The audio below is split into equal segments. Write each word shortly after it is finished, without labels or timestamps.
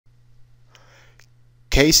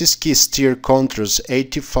Case skid steer controls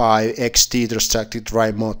 85XT hydrostatic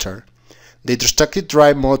drive motor. The hydrostatic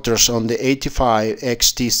drive motors on the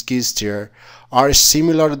 85XT skid steer are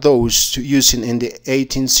similar to those using in the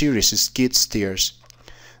 18 series skid steers.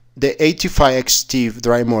 The 85XT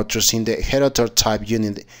drive motors in the Hydrostatic type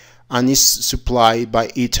unit and is supplied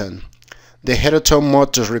by Eaton. The Hydrostatic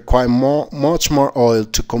motors require much more oil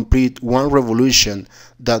to complete one revolution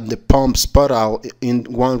than the pumps put out in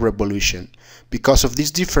one revolution. Because of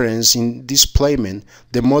this difference in displacement,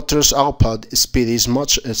 the motor's output speed is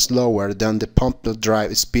much slower than the pump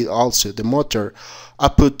drive speed. Also, the motor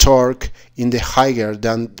output torque is higher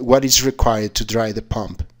than what is required to drive the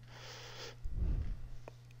pump.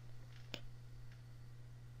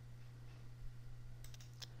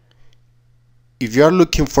 If you are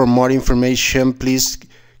looking for more information, please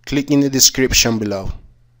click in the description below.